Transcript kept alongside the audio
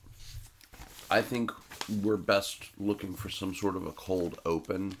I think we're best looking for some sort of a cold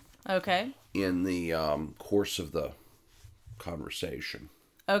open. Okay. In the course of the conversation.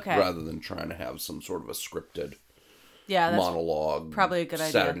 Okay. Rather than trying to have some sort of a scripted that's monologue. Probably a good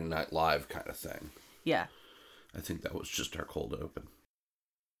idea. Saturday Night Live kind of thing. Yeah. I think that was just our cold open.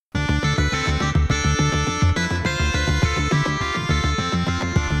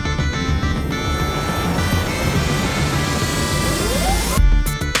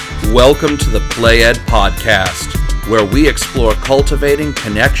 Welcome to the Play Ed Podcast, where we explore cultivating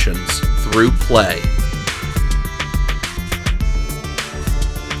connections through play.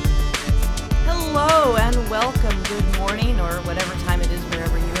 Hello and welcome. Good morning, or whatever time it is,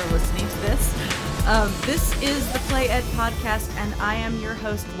 wherever you are listening to this. This is the Play Ed Podcast, and I am your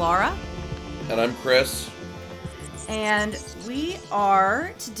host, Laura. And I'm Chris. And we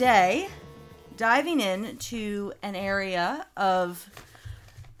are today diving into an area of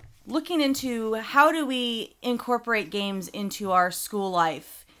looking into how do we incorporate games into our school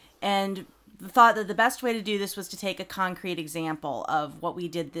life, and the thought that the best way to do this was to take a concrete example of what we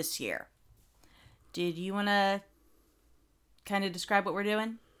did this year. Did you want to kind of describe what we're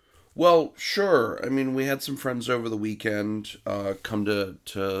doing? Well, sure. I mean, we had some friends over the weekend come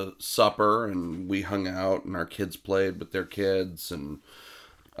to supper, and we hung out, and our kids played with their kids, and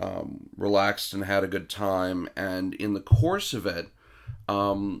relaxed and had a good time. And in the course of it,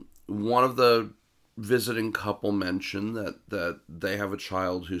 one of the visiting couple mentioned that they have a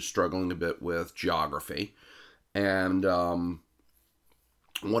child who's struggling a bit with geography, and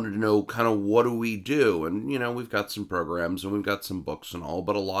wanted to know kind of what do we do. And, you know, we've got some programs and we've got some books and all,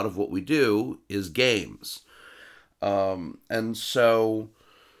 but a lot of what we do is games. And so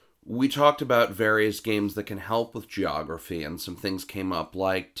we talked about various games that can help with geography, and some things came up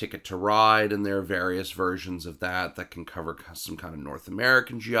like Ticket to Ride, and there are various versions of that can cover some kind of North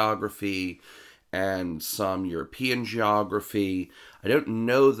American geography and some European geography. I don't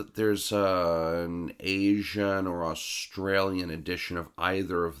know that there's an Asian or Australian edition of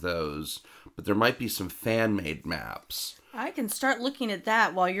either of those, but there might be some fan-made maps. I can start looking at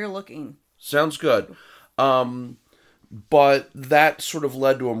that while you're looking. Sounds good. But that sort of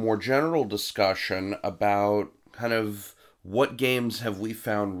led to a more general discussion about kind of what games have we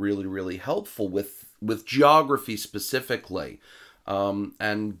found really, really helpful with geography specifically.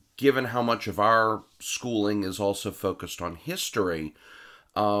 And given how much of our schooling is also focused on history,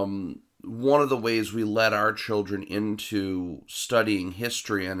 one of the ways we led our children into studying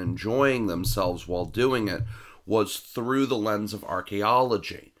history and enjoying themselves while doing it was through the lens of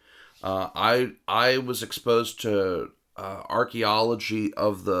archaeology. I was exposed to archaeology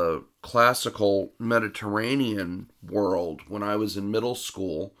of the classical Mediterranean world when I was in middle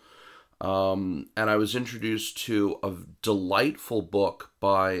school. And I was introduced to a delightful book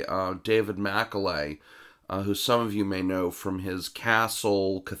by David Macaulay, who some of you may know from his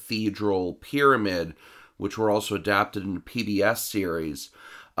Castle, Cathedral, Pyramid, which were also adapted into PBS series.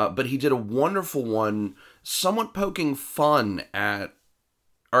 But he did a wonderful one, somewhat poking fun at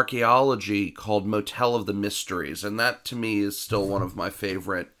archaeology, called Motel of the Mysteries, and that to me is still one of my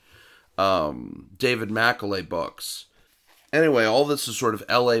favorite David Macaulay books. Anyway, all this is sort of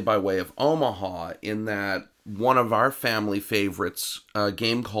LA by way of Omaha, in that one of our family favorites, a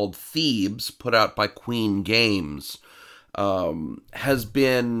game called Thebes, put out by Queen Games, has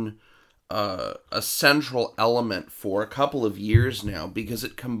been a central element for a couple of years now, because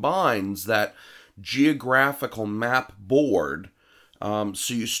it combines that geographical map board.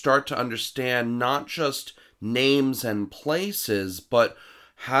 So you start to understand not just names and places, but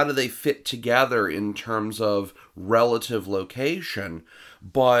how do they fit together in terms of relative location.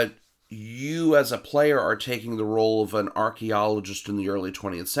 But you as a player are taking the role of an archaeologist in the early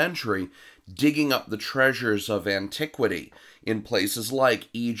 20th century, digging up the treasures of antiquity in places like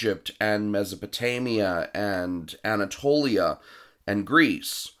Egypt and Mesopotamia and Anatolia and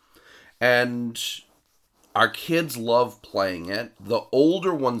Greece. And our kids love playing it. The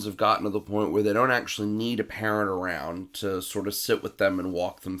older ones have gotten to the point where they don't actually need a parent around to sort of sit with them and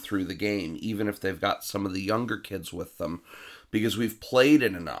walk them through the game, even if they've got some of the younger kids with them, because we've played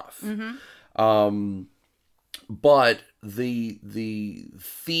it enough. Mm-hmm. But the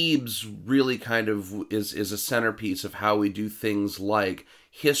Thebes really kind of is a centerpiece of how we do things like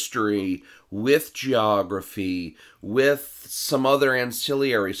history with geography, with some other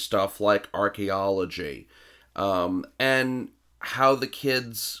ancillary stuff like archaeology. And how the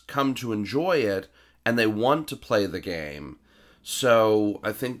kids come to enjoy it and they want to play the game. So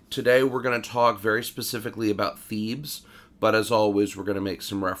I think today we're going to talk very specifically about Thebes, But as always, we're going to make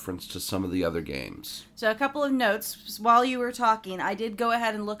some reference to some of the other games. So a couple of notes. While you were talking, I did go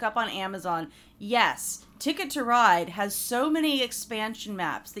ahead and look up on Amazon. Yes, Ticket to Ride has so many expansion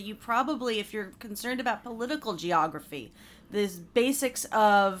maps that you probably, if you're concerned about political geography, the basics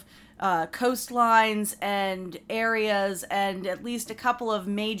of coastlines and areas and at least a couple of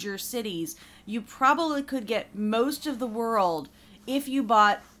major cities, you probably could get most of the world if you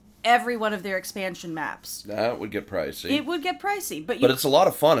bought every one of their expansion maps. That would get pricey. It would get pricey, but But it's a lot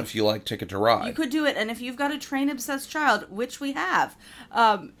of fun if you like Ticket to Ride. you could do it, and if you've got a train-obsessed child, which we have,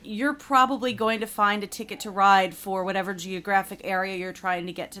 you're probably going to find a Ticket to Ride for whatever geographic area you're trying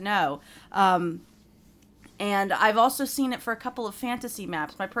to get to know. And I've also seen it for a couple of fantasy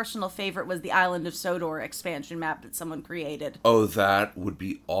maps. My personal favorite was the Island of Sodor expansion map that someone created. Oh, that would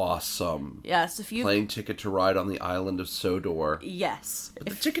be awesome. Yes, if you... Playing Ticket to Ride on the Island of Sodor. Yes. But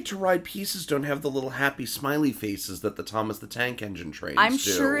the Ticket to Ride pieces don't have the little happy smiley faces that the Thomas the Tank Engine trains do. I'm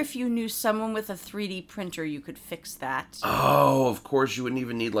sure if you knew someone with a 3D printer, you could fix that. Oh, of course, you wouldn't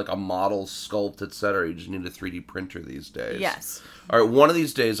even need like a model sculpt, etc. You just need a 3D printer these days. Yes. All right, one of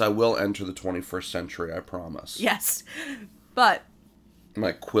these days I will enter the 21st century, I promise. Yes. But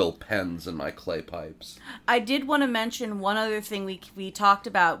My quill pens and my clay pipes. I did want to mention one other thing we talked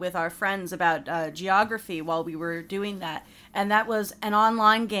about with our friends about geography while we were doing that, and that was an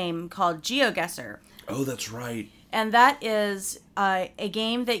online game called GeoGuessr. Oh, that's right. And that is a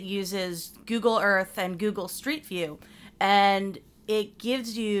game that uses Google Earth and Google Street View, and it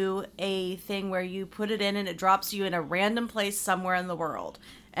gives you a thing where you put it in and it drops you in a random place somewhere in the world.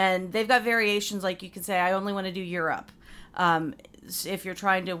 And they've got variations, like you can say, I only want to do Europe, if you're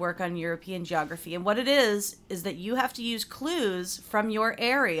trying to work on European geography. And what it is that you have to use clues from your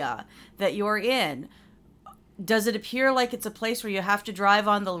area that you're in. Does it appear like it's a place where you have to drive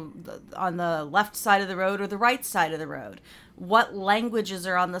on the left side of the road or the right side of the road? What languages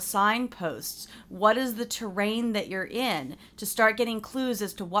are on the signposts? What is the terrain that you're in? To start getting clues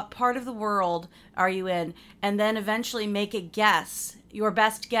as to what part of the world are you in, and then eventually make a guess, your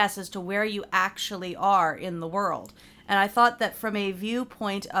best guess as to where you actually are in the world. And I thought that from a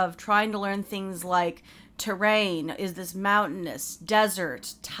viewpoint of trying to learn things like terrain, is this mountainous,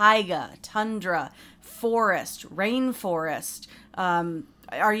 desert, taiga, tundra, forest, rainforest,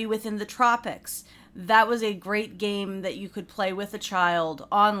 are you within the tropics? That was a great game that you could play with a child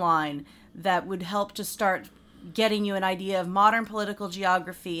online that would help to start getting you an idea of modern political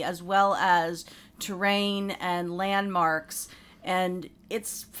geography as well as terrain and landmarks. And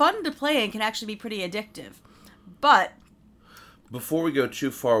it's fun to play and can actually be pretty addictive. But before we go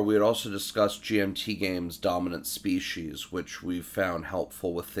too far, we had also discussed GMT Games' Dominant Species, which we've found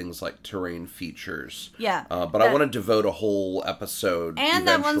helpful with things like terrain features. Yeah. But I want to devote a whole episode and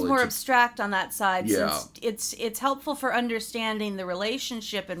that one's more abstract on that side, yeah. Since it's helpful for understanding the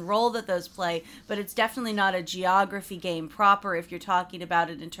relationship and role that those play, but it's definitely not a geography game proper if you're talking about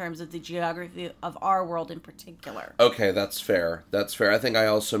it in terms of the geography of our world in particular. Okay, that's fair. That's fair. I think I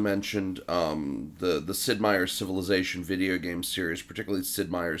also mentioned the Sid Meier's Civilization video game series, particularly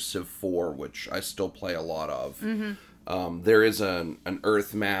Sid Meier's Civ 4, which I still play a lot of. Mm-hmm. There is an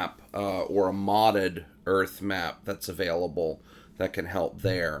Earth map or a modded Earth map that's available that can help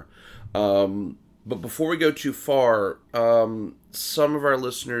there. But before we go too far, some of our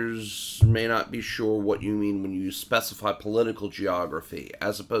listeners may not be sure what you mean when you specify political geography,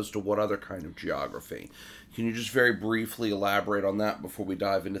 as opposed to what other kind of geography. Can you just very briefly elaborate on that before we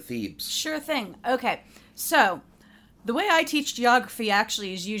dive into Thebes? Sure thing. Okay, so the way I teach geography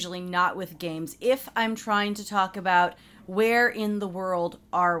actually is usually not with games. If I'm trying to talk about where in the world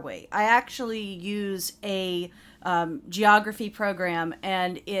are we, I actually use a geography program,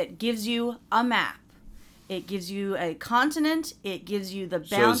 and it gives you a map. It gives you a continent. It gives you the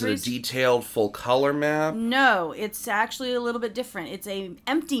boundaries. So is it a detailed full color map? No, it's actually a little bit different. It's an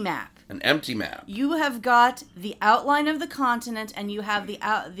empty map. An empty map. You have got the outline of the continent, and you have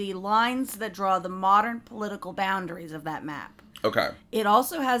the lines that draw the modern political boundaries of that map. Okay. It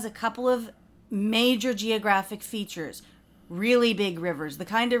also has a couple of major geographic features. Really big rivers, the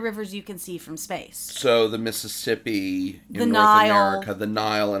kind of rivers you can see from space. So the Mississippi in the North Nile, America, the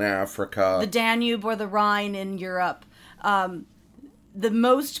Nile in Africa. the Danube or the Rhine in Europe. The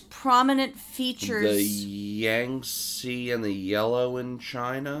most prominent features... The Yangtze and the Yellow in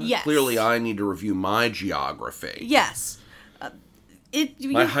China? Yes. Clearly I need to review my geography. Yes.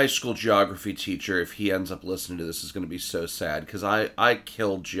 My high school geography teacher, if he ends up listening to this, is going to be so sad, because I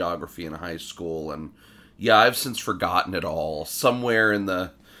killed geography in high school, and yeah, I've since forgotten it all. Somewhere in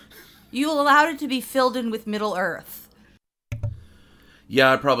the... You allowed it to be filled in with Middle Earth.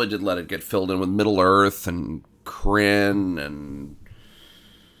 Yeah, I probably did let it get filled in with Middle Earth and Krynn and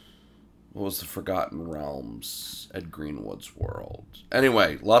what was the Forgotten Realms? Ed Greenwood's world.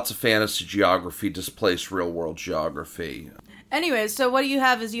 Anyway, lots of fantasy geography displaced real-world geography. Anyway, so what you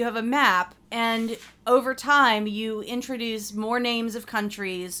have is you have a map, and over time you introduce more names of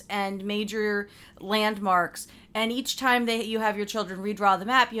countries and major landmarks, and each time you have your children redraw the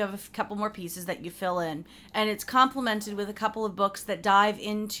map, you have a couple more pieces that you fill in. And it's complemented with a couple of books that dive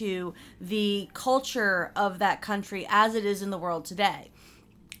into the culture of that country as it is in the world today.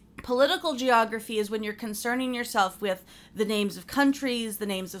 Political geography is when you're concerning yourself with the names of countries, the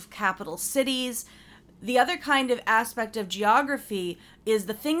names of capital cities. The other kind of aspect of geography is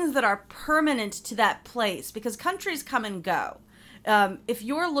the things that are permanent to that place, because countries come and go. If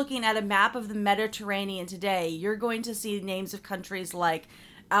you're looking at a map of the Mediterranean today, you're going to see names of countries like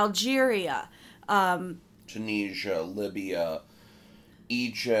Algeria, Tunisia, Libya,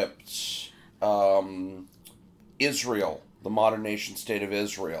 Egypt, Israel, the modern nation state of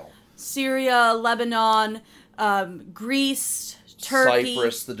Israel. Syria, Lebanon, Greece, Turkey.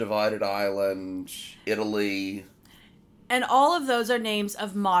 Cyprus, the divided island, Italy. And all of those are names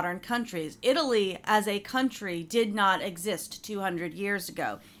of modern countries. Italy, as a country, did not exist 200 years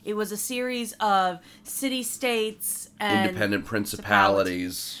ago. It was a series of city-states and independent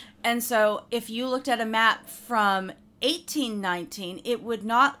principalities. And so if you looked at a map from 1819, it would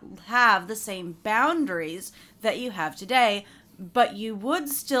not have the same boundaries that you have today, but you would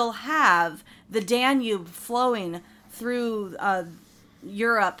still have the Danube flowing through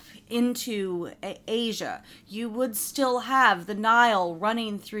Europe into Asia. You would still have the Nile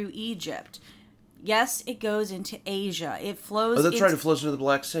running through Egypt. Yes, it goes into Asia. It flows. Oh, that's right. It flows into the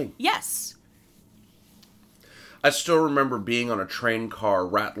Black Sea. Yes. I still remember being on a train car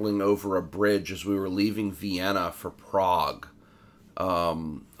rattling over a bridge as we were leaving Vienna for Prague.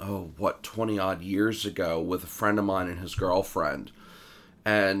 20 odd years ago with a friend of mine and his girlfriend.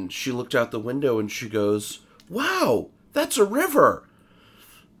 And she looked out the window and she goes, "Wow, that's a river."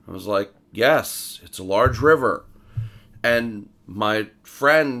 I was like, "Yes, it's a large river." And my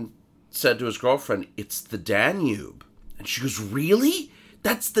friend said to his girlfriend, "It's the Danube." And she goes, "Really?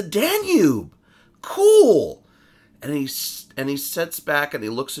 That's the Danube? Cool." And he sits back and he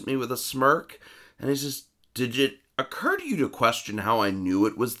looks at me with a smirk and he says, "Did it occur to you to question how I knew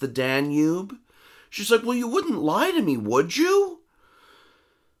it was the Danube?" She's like, "Well, you wouldn't lie to me, would you?"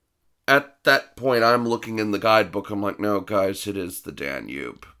 At that point, I'm looking in the guidebook. I'm like, "No, guys, it is the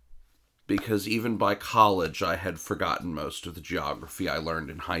Danube." Because even by college, I had forgotten most of the geography I learned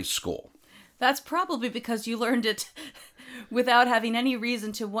in high school. That's probably because you learned it without having any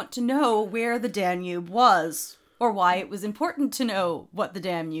reason to want to know where the Danube was, or why it was important to know what the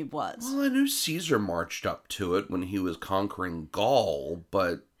Danube was. Well, I knew Caesar marched up to it when he was conquering Gaul,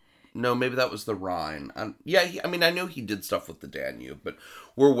 but no, maybe that was the Rhine. I knew he did stuff with the Danube, but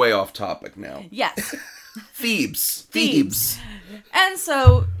we're way off topic now. Yes. Thebes. And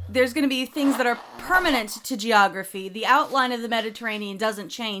so there's going to be things that are permanent to geography. The outline of the Mediterranean doesn't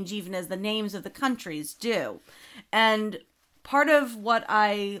change even as the names of the countries do. And part of what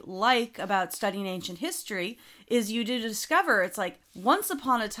I like about studying ancient history is you do discover it's like once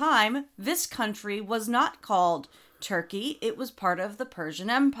upon a time, this country was not called Turkey. It was part of the Persian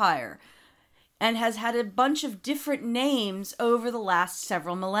Empire and has had a bunch of different names over the last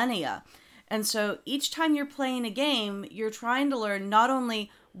several millennia. And so each time you're playing a game, you're trying to learn not only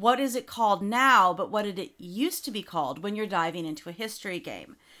what is it called now, but what it used to be called when you're diving into a history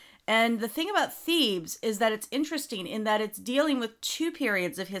game. And the thing about Thebes is that it's interesting in that it's dealing with two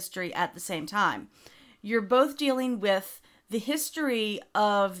periods of history at the same time. You're both dealing with the history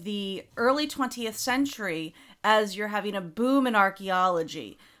of the early 20th century as you're having a boom in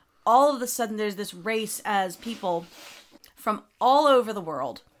archaeology. All of a sudden there's this race as people from all over the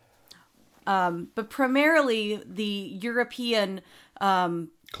world, but primarily the European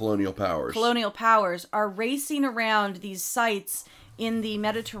colonial powers are racing around these sites in the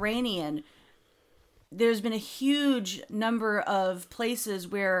Mediterranean. There's been a huge number of places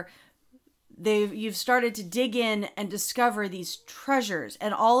where you've started to dig in and discover these treasures,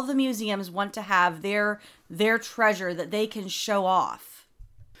 and all of the museums want to have their treasure that they can show off.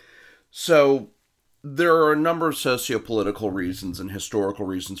 So there are a number of sociopolitical reasons and historical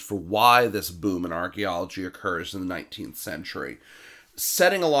reasons for why this boom in archaeology occurs in the 19th century.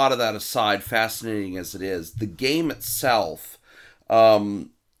 Setting a lot of that aside, fascinating as it is, the game itself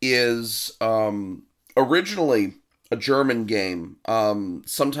is originally a German game,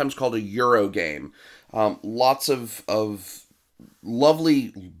 sometimes called a Euro game. Lots of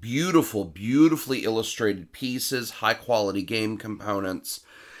lovely, beautifully illustrated pieces, high-quality game components.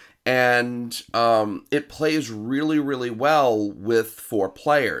 And it plays really, really well with 4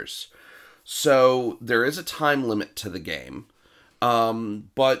 players. So there is a time limit to the game.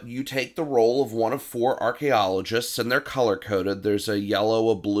 But you take the role of one of 4 archaeologists, and they're color-coded. There's a yellow,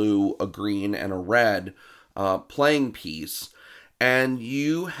 a blue, a green, and a red playing piece. And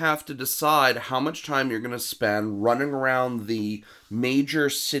you have to decide how much time you're going to spend running around the major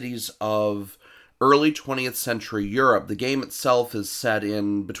cities of early 20th century Europe. The game itself is set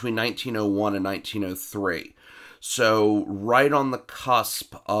in between 1901 and 1903. So right on the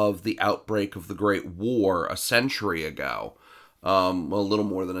cusp of the outbreak of the Great War a century ago. Well, a little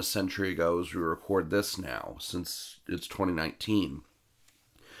more than a century ago as we record this now, since it's 2019.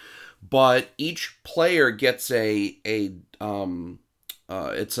 But each player gets it's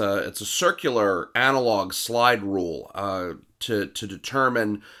a circular analog slide rule to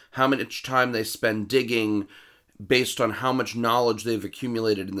determine how much time they spend digging based on how much knowledge they've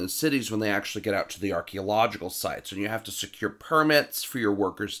accumulated in those cities when they actually get out to the archaeological sites. And you have to secure permits for your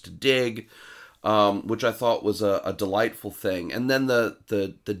workers to dig, which I thought was a delightful thing. And then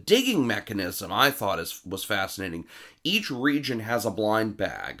the digging mechanism I thought was fascinating. Each region has a blind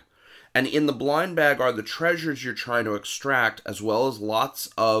bag. And in the blind bag are the treasures you're trying to extract, as well as lots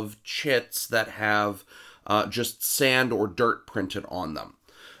of chits that have just sand or dirt printed on them.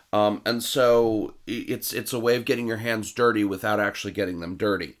 And so it's a way of getting your hands dirty without actually getting them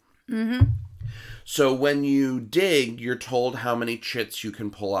dirty. Mm-hmm. So when you dig, you're told how many chits you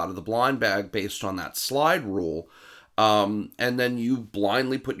can pull out of the blind bag based on that slide rule. And then you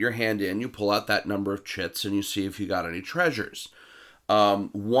blindly put your hand in, you pull out that number of chits, and you see if you got any treasures.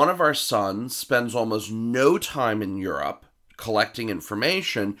 One of our sons spends almost no time in Europe collecting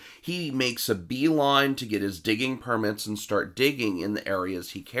information. He makes a beeline to get his digging permits and start digging in the areas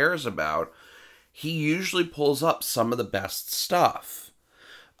he cares about. He usually pulls up some of the best stuff.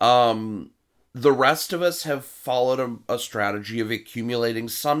 The rest of us have followed a strategy of accumulating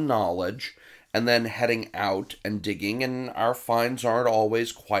some knowledge and then heading out and digging, and our finds aren't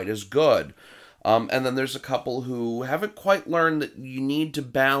always quite as good. And then there's a couple who haven't quite learned that you need to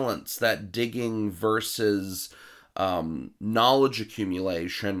balance that digging versus knowledge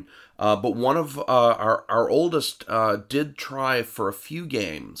accumulation. But one of our oldest did try for a few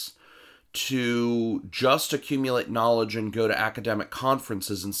games to just accumulate knowledge and go to academic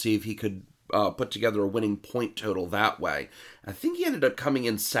conferences and see if he could put together a winning point total that way. I think he ended up coming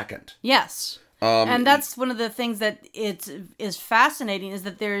in second. Yes. And that's one of the things that is fascinating, is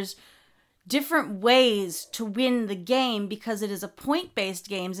that there's different ways to win the game because it is a point-based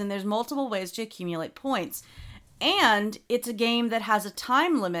game, and there's multiple ways to accumulate points. And it's a game that has a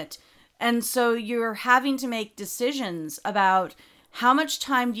time limit, and so you're having to make decisions about how much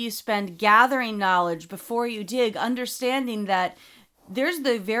time do you spend gathering knowledge before you dig, understanding that there's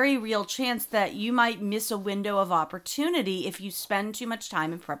the very real chance that you might miss a window of opportunity if you spend too much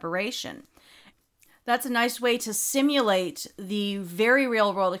time in preparation. That's a nice way to simulate the very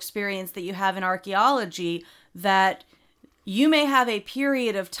real world experience that you have in archaeology, that you may have a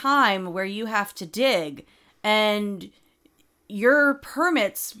period of time where you have to dig and your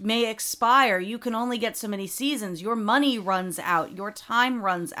permits may expire. You can only get so many seasons. Your money runs out. Your time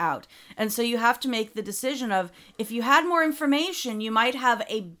runs out. And so you have to make the decision of, if you had more information, you might have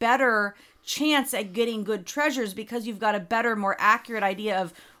a better chance at getting good treasures because you've got a better, more accurate idea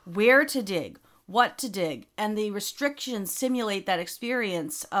of where to dig, what to dig, and the restrictions simulate that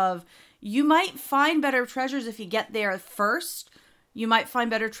experience of, you might find better treasures if you get there first. You might find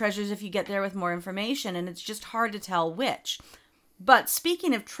better treasures if you get there with more information, and it's just hard to tell which. But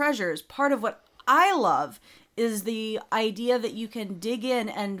speaking of treasures, part of what I love is the idea that you can dig in,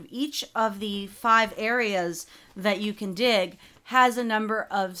 and each of the 5 areas that you can dig has a number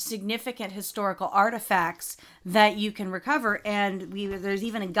of significant historical artifacts that you can recover, and there's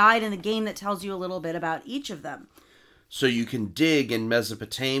even a guide in the game that tells you a little bit about each of them. So you can dig in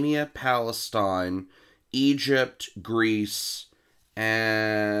Mesopotamia, Palestine, Egypt, Greece,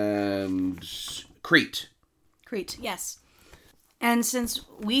 and Crete. Crete, yes. And since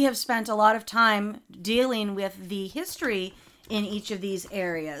we have spent a lot of time dealing with the history in each of these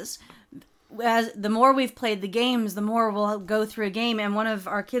areas, as the more we've played the games, the more we'll go through a game, and one of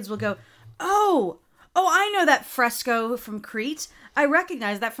our kids will go, oh, I know that fresco from Crete. I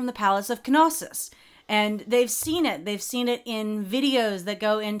recognize that from the Palace of Knossos. And they've seen it. They've seen it in videos that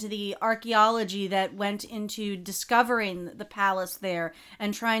go into the archaeology that went into discovering the palace there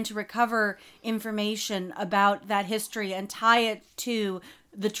and trying to recover information about that history and tie it to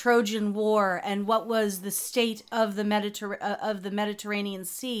the Trojan War and what was the state of the Mediterranean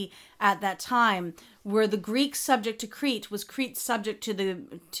Sea at that time. Were the Greeks subject to Crete? Was Crete subject to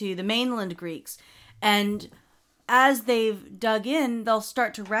the mainland Greeks? And as they've dug in, they'll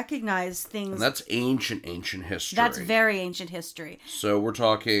start to recognize things. And that's ancient history. That's very ancient history. So we're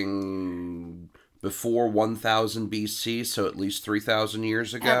talking before 1000 BC, so at least 3,000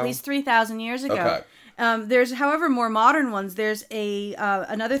 years ago? At least 3,000 years ago. Okay. There's, however, more modern ones. There's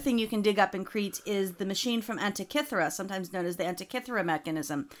another thing you can dig up in Crete is the machine from Antikythera, sometimes known as the Antikythera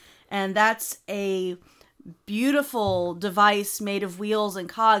mechanism. And that's a beautiful device made of wheels and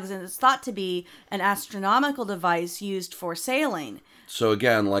cogs, and it's thought to be an astronomical device used for sailing. So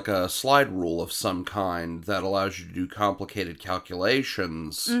again, like a slide rule of some kind that allows you to do complicated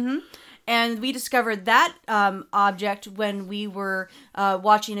calculations. Mm-hmm. And we discovered that object when we were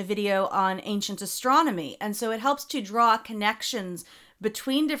watching a video on ancient astronomy. And so it helps to draw connections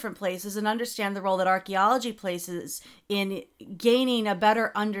between different places and understand the role that archaeology plays in gaining a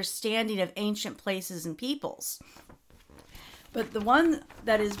better understanding of ancient places and peoples. But the one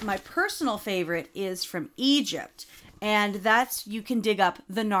that is my personal favorite is from Egypt. And that's, you can dig up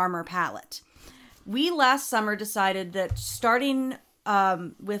the Narmer Palette. We last summer decided that starting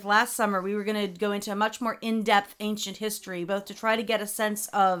with last summer, we were going to go into a much more in-depth ancient history, both to try to get a sense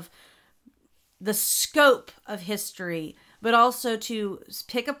of the scope of history, but also to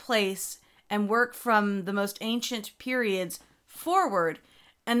pick a place and work from the most ancient periods forward.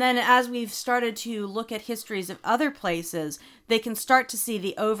 And then as we've started to look at histories of other places, they can start to see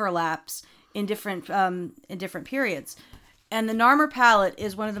the overlaps in different periods. And the Narmer Palette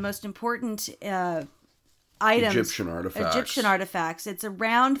is one of the most important items. Egyptian artifacts. It's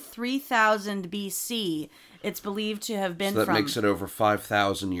around 3000 BC. It's believed to have been so that makes it over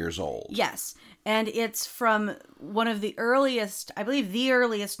 5,000 years old. Yes. And it's from one of the earliest, I believe the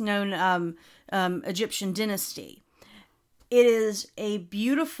earliest known Egyptian dynasty. It is a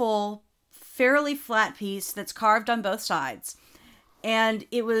beautiful, fairly flat piece that's carved on both sides. And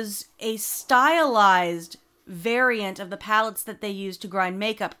it was a stylized variant of the palettes that they used to grind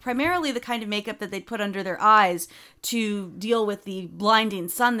makeup, primarily the kind of makeup that they'd put under their eyes to deal with the blinding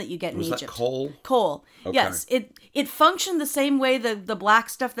sun that you get in Egypt. Was that coal? Coal. Okay. Yes. It functioned the same way the black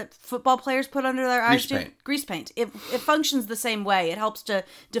stuff that football players put under their eyes do. Grease paint. It functions the same way. It helps to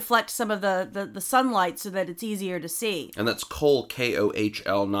deflect some of the sunlight so that it's easier to see. And that's coal,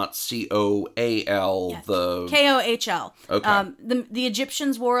 K-O-H-L, not C-O-A-L. Yes. K-O-H-L. Okay. The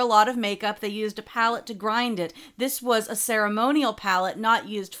Egyptians wore a lot of makeup. They used a palette to grind it. This was a ceremonial palette, not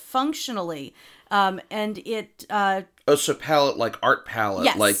used functionally. And it... so palette, like art palette.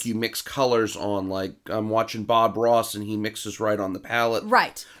 Yes. Like you mix colors on, like I'm watching Bob Ross and he mixes right on the palette.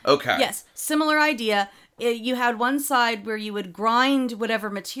 Right. Okay. Yes. Similar idea. You had one side where you would grind whatever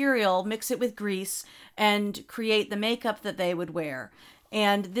material, mix it with grease, and create the makeup that they would wear.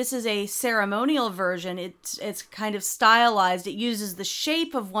 And this is a ceremonial version. It's kind of stylized. It uses the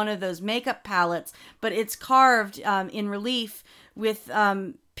shape of one of those makeup palettes, but it's carved in relief with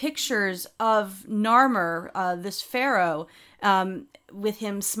pictures of Narmer, this pharaoh, with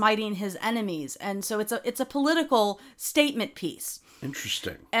him smiting his enemies. And so it's a political statement piece.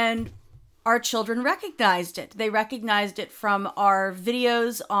 Interesting. And our children recognized it. They recognized it from our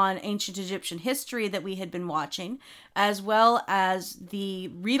videos on ancient Egyptian history that we had been watching, as well as the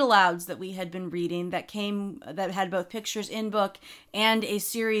read-alouds that we had been reading that had both pictures in book and a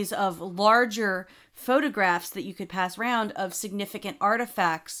series of larger photographs that you could pass around of significant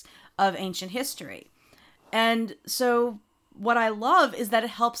artifacts of ancient history. And so what I love is that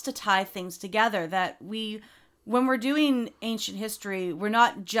it helps to tie things together, that when we're doing ancient history, we're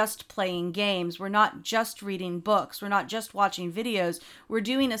not just playing games, we're not just reading books, we're not just watching videos, we're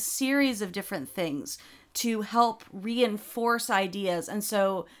doing a series of different things to help reinforce ideas. And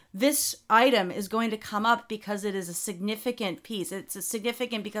so this item is going to come up because it is a significant piece. It's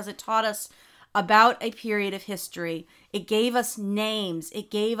significant because it taught us about a period of history. It gave us names.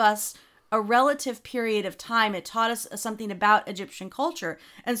 It gave us a relative period of time. It taught us something about Egyptian culture.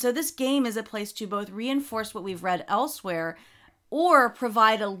 And so this game is a place to both reinforce what we've read elsewhere or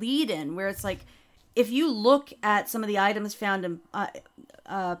provide a lead-in where it's like, if you look at some of the items found in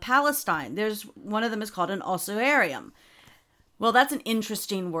Palestine, there's one of them is called an ossuarium. Well, that's an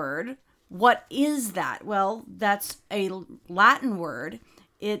interesting word. What is that? Well, that's a Latin word.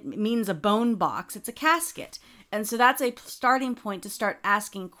 It means a bone box. It's a casket. And so that's a starting point to start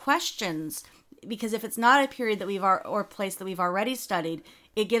asking questions, because if it's not a period that or place that we've already studied,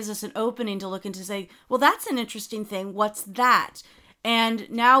 it gives us an opening to look into, say, well, that's an interesting thing. What's that? And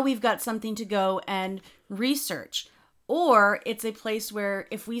now we've got something to go and research. Or it's a place where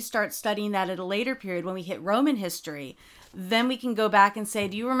if we start studying that at a later period, when we hit Roman history, then we can go back and say,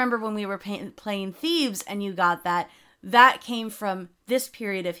 do you remember when we were playing Thebes and you got that? That came from this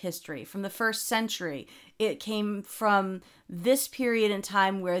period of history, from the 1st century. It came from this period in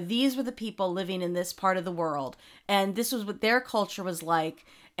time where these were the people living in this part of the world. And this was what their culture was like.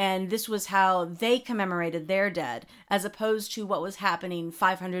 And this was how they commemorated their dead, as opposed to what was happening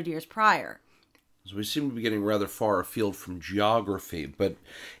 500 years prior. So we seem to be getting rather far afield from geography, but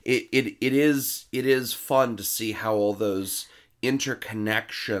it is fun to see how all those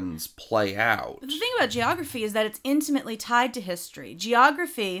interconnections play out. The thing about geography is that it's intimately tied to history.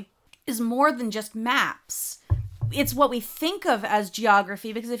 Geography is more than just maps. It's what we think of as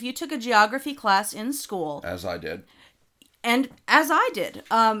geography, because if you took a geography class in school, as I did, and as I did,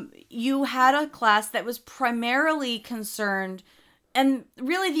 you had a class that was primarily concerned, and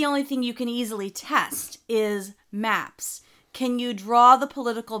really the only thing you can easily test is maps. Can you draw the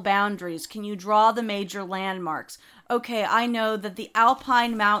political boundaries? Can you draw the major landmarks? Okay, I know that the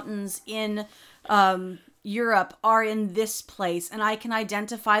Alpine mountains in Europe are in this place, and I can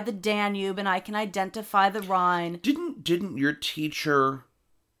identify the Danube, and I can identify the Rhine. Didn't your teacher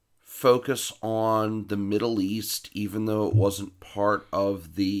focus on the Middle East, even though it wasn't part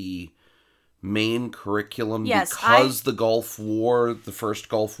of the main curriculum? Yes, because the Gulf War, the first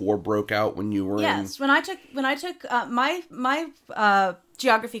Gulf War, broke out when you were in. Yes, when I took my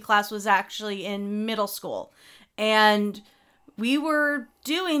geography class was actually in middle school, and we were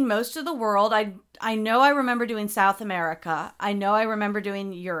doing most of the world. I know I remember doing South America. I know I remember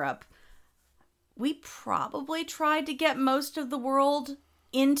doing Europe. We probably tried to get most of the world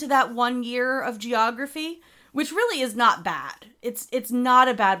into that 1 year of geography, which really is not bad. It's not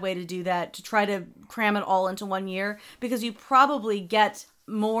a bad way to do that, to try to cram it all into 1 year, because you probably get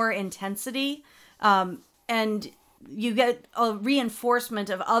more intensity, and you get a reinforcement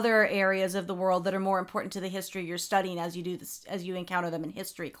of other areas of the world that are more important to the history you're studying as you do this, as you encounter them in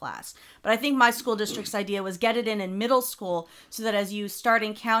history class. But I think my school district's idea was get it in middle school, so that as you start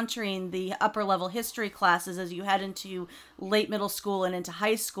encountering the upper level history classes, as you head into late middle school and into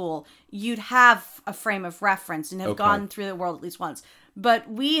high school, you'd have a frame of reference and have gone through the world at least once. But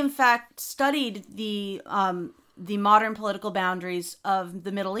we in fact studied the modern political boundaries of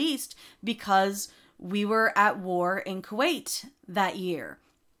the Middle East because we were at war in Kuwait that year.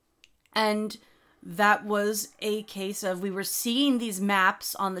 And that was a case of, we were seeing these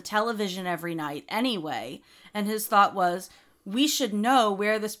maps on the television every night anyway. And his thought was, we should know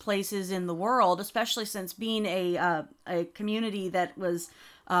where this place is in the world, especially since being a community that was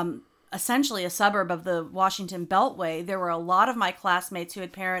essentially a suburb of the Washington Beltway, there were a lot of my classmates who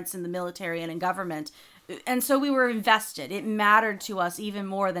had parents in the military and in government. And so we were invested. It mattered to us even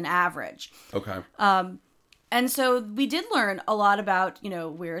more than average. Okay. And so we did learn a lot about,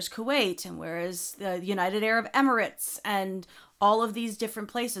 where is Kuwait and where is the United Arab Emirates and all of these different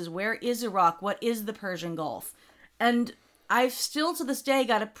places. Where is Iraq? What is the Persian Gulf? And I've still to this day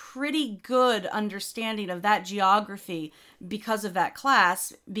got a pretty good understanding of that geography because of that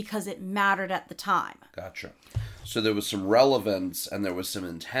class, because it mattered at the time. Gotcha. So there was some relevance and there was some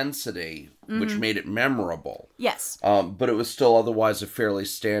intensity, which made it memorable. Yes. But it was still otherwise a fairly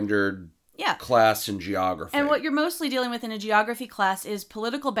standard class in geography. And what you're mostly dealing with in a geography class is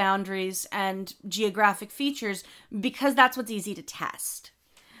political boundaries and geographic features, because that's what's easy to test.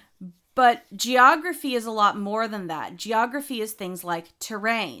 But geography is a lot more than that. Geography is things like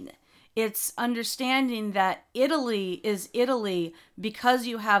terrain. It's understanding that Italy is Italy because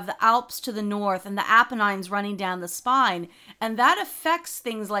you have the Alps to the north and the Apennines running down the spine. And that affects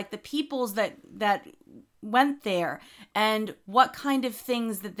things like the peoples that went there and what kind of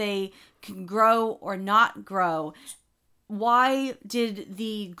things that they can grow or not grow. Why did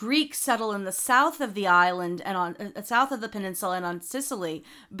the Greeks settle in the south of the island and on south of the peninsula and on Sicily,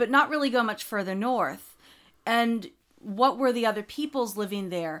 but not really go much further north? And what were the other peoples living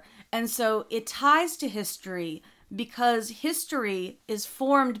there? And so it ties to history, because history is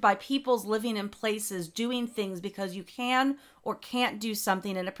formed by peoples living in places, doing things because you can or can't do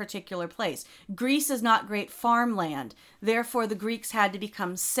something in a particular place. Greece is not great farmland. Therefore, the Greeks had to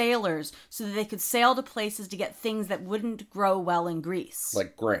become sailors so that they could sail to places to get things that wouldn't grow well in Greece.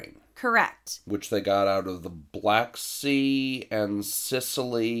 Like grain. Correct. Which they got out of the Black Sea and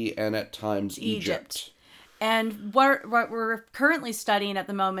Sicily and at times Egypt. And what we're currently studying at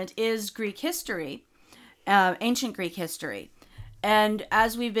the moment is Greek history, ancient Greek history. And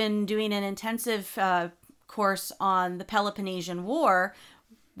as we've been doing an intensive course on the Peloponnesian War,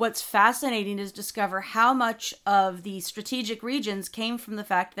 what's fascinating is discover how much of the strategic regions came from the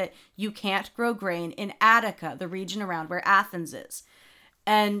fact that you can't grow grain in Attica, the region around where Athens is.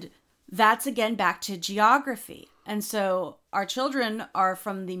 And that's again back to geography. And so our children are,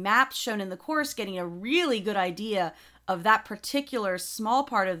 from the maps shown in the course, getting a really good idea of that particular small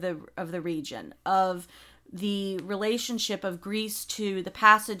part of the region, of the relationship of Greece to the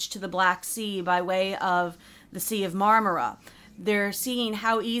passage to the Black Sea by way of the Sea of Marmara. They're seeing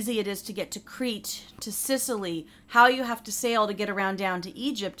how easy it is to get to Crete, to Sicily, how you have to sail to get around down to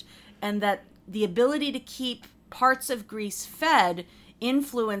Egypt, and that the ability to keep parts of Greece fed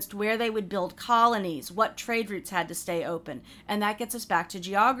influenced where they would build colonies, what trade routes had to stay open. And that gets us back to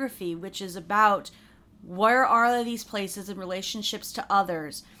geography, which is about where are these places in relationships to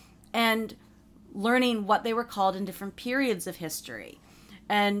others, and learning what they were called in different periods of history.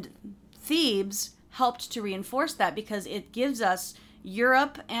 And Thebes helped to reinforce that because it gives us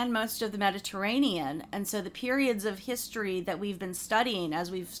Europe and most of the Mediterranean. And so the periods of history that we've been studying, as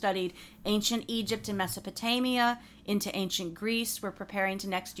we've studied ancient Egypt and Mesopotamia into ancient Greece, we're preparing to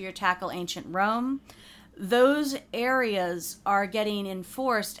next year tackle ancient Rome. Those areas are getting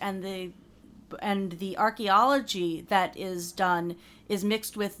enforced, and the archaeology that is done is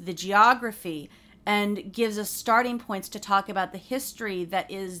mixed with the geography and gives us starting points to talk about the history that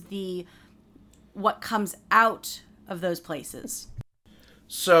is what comes out of those places.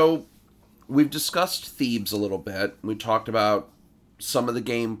 So we've discussed Thebes a little bit. We talked about some of the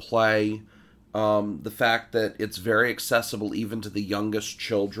gameplay, the fact that it's very accessible even to the youngest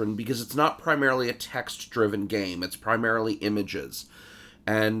children because it's not primarily a text-driven game. It's primarily images.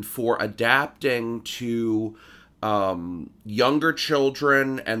 And for adapting to younger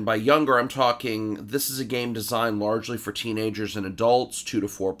children, and by younger I'm talking, this is a game designed largely for teenagers and adults, 2 to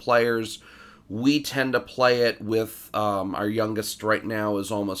 4 players. We tend to play it with our youngest right now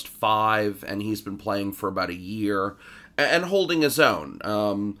is almost 5, and he's been playing for about a year and holding his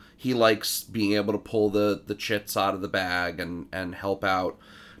own. He likes being able to pull the chits out of the bag and help out.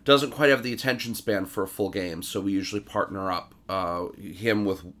 Doesn't quite have the attention span for a full game, so we usually partner up him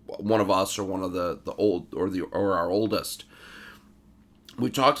with one of us or one of the old or our oldest. We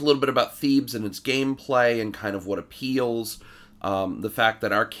talked a little bit about Thebes and its gameplay and kind of what appeals. The fact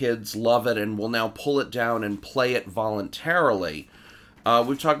that our kids love it and will now pull it down and play it voluntarily.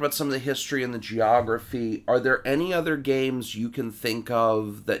 We've talked about some of the history and the geography. Are there any other games you can think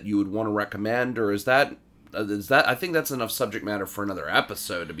of that you would want to recommend, or is that I think that's enough subject matter for another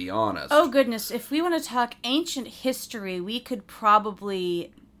episode, to be honest. Oh goodness, if we want to talk ancient history, we could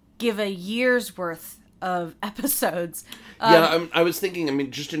probably give a year's worth of episodes. I was thinking,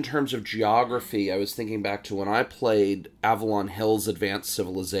 just in terms of geography, I was thinking back to when I played Avalon Hill's Advanced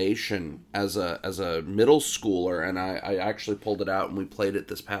Civilization as a middle schooler, and I actually pulled it out and we played it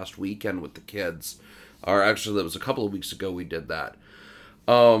this past weekend with the kids. Or actually, that was a couple of weeks ago we did that.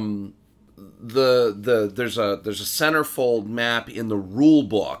 There's a centerfold map in the rule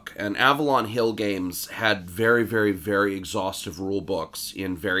book, and Avalon Hill games had very, very, very exhaustive rule books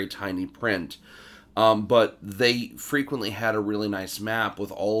in very tiny print. But they frequently had a really nice map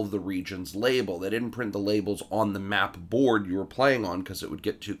with all of the regions labeled. They didn't print the labels on the map board you were playing on because it would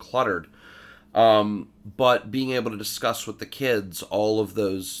get too cluttered. But being able to discuss with the kids all of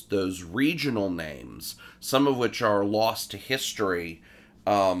those regional names, some of which are lost to history,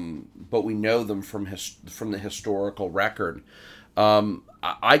 but we know them from the historical record.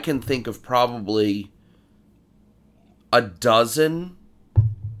 I can think of probably a dozen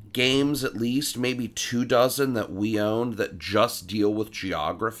games, at least maybe 24 that we owned that just deal with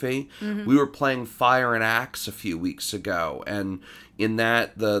geography. Mm-hmm. We were playing Fire and Axe a few weeks ago, and in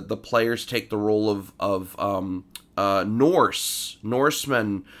that the players take the role of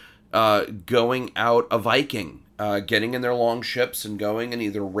Norsemen going out a Viking, getting in their long ships and going and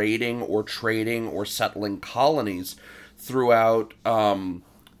either raiding or trading or settling colonies throughout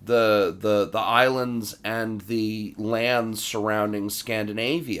the islands and the lands surrounding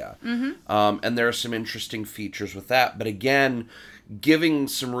Scandinavia. Mm-hmm. And there are some interesting features with that. But again, giving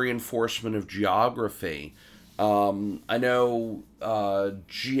some reinforcement of geography. I know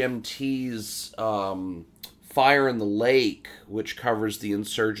GMT's Fire in the Lake, which covers the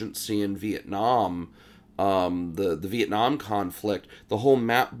insurgency in Vietnam, the Vietnam conflict, the whole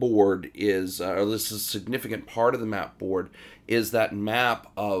map board is, this is a significant part of the map board, is that map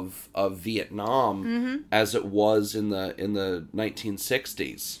of Vietnam, mm-hmm. as it was in the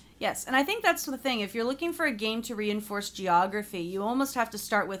 1960s. Yes, and I think that's the thing. If you're looking for a game to reinforce geography, you almost have to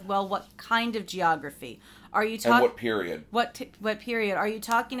start with, well, what kind of geography? Are you talking? And what period? What period? Are you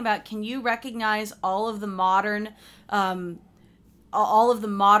talking about, can you recognize all of the modern all of the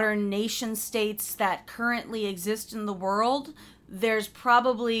modern nation states that currently exist in the world, there's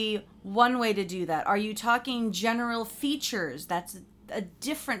probably one way to do that. Are you talking general features? That's a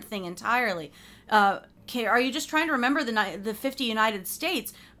different thing entirely. Okay, are you just trying to remember the 50 United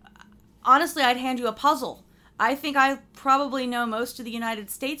States? Honestly, I'd hand you a puzzle. I think I probably know most of the United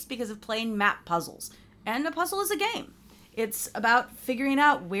States because of playing map puzzles. And a puzzle is a game. It's about figuring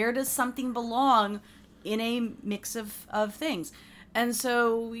out where does something belong in a mix of things. And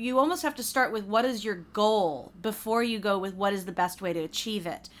so you almost have to start with what is your goal before you go with what is the best way to achieve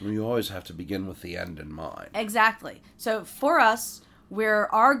it. You always have to begin with the end in mind. Exactly. So for us,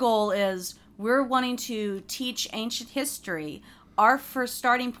 where our goal is, we're wanting to teach ancient history. Our first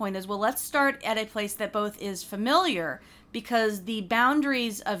starting point is, well, let's start at a place that both is familiar, because the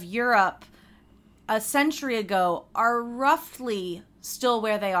boundaries of Europe a century ago are roughly still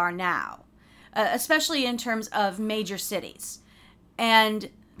where they are now, especially in terms of major cities. And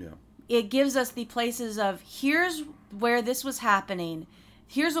it gives us the places of, here's where this was happening.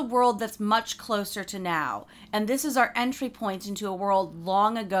 Here's a world that's much closer to now. And this is our entry point into a world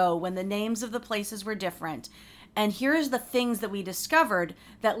long ago when the names of the places were different. And here's the things that we discovered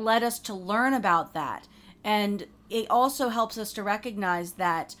that led us to learn about that. And it also helps us to recognize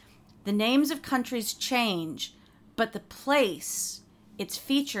that the names of countries change, but the place, its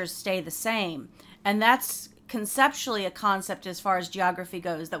features stay the same. And that's conceptually a concept as far as geography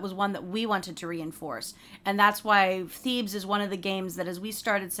goes. That was one that we wanted to reinforce. And that's why Thebes is one of the games that, as we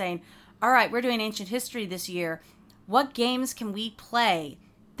started saying, all right, we're doing ancient history this year, what games can we play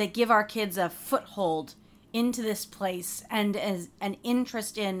that give our kids a foothold into this place and as an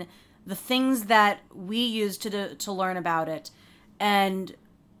interest in the things that we use to learn about it, and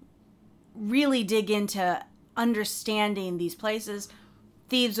really dig into understanding these places.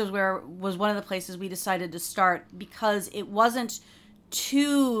 Thebes was one of the places we decided to start because it wasn't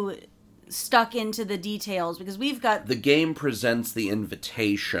too stuck into the details, because we've got... The game presents the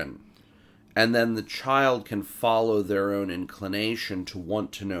invitation, and then the child can follow their own inclination to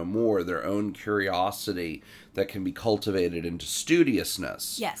want to know more, their own curiosity that can be cultivated into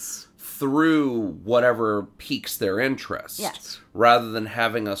studiousness. Yes. Through whatever piques their interest. Yes. Rather than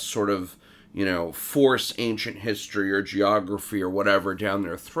having us sort of, force ancient history or geography or whatever down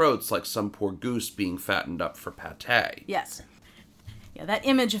their throats like some poor goose being fattened up for pâté. Yes. Yeah, that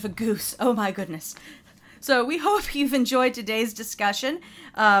image of a goose. Oh my goodness. So we hope you've enjoyed today's discussion.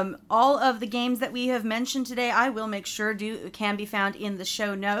 All of the games that we have mentioned today, I will make sure can be found in the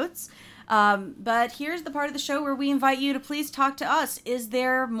show notes. But here's the part of the show where we invite you to please talk to us. Is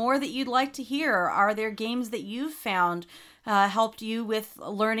there more that you'd like to hear? Are there games that you've found helped you with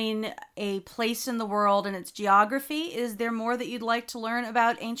learning a place in the world and its geography? Is there more that you'd like to learn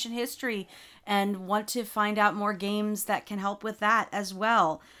about ancient history and want to find out more games that can help with that as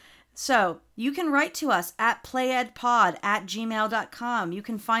well? So you can write to us at playedpod@gmail.com. You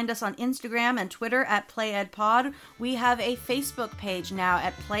can find us on Instagram and Twitter at playedpod. We have a Facebook page now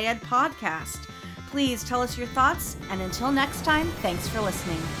at Played Podcast. Please tell us your thoughts, and until next time, thanks for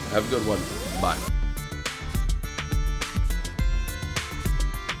listening. Have a good one. Bye.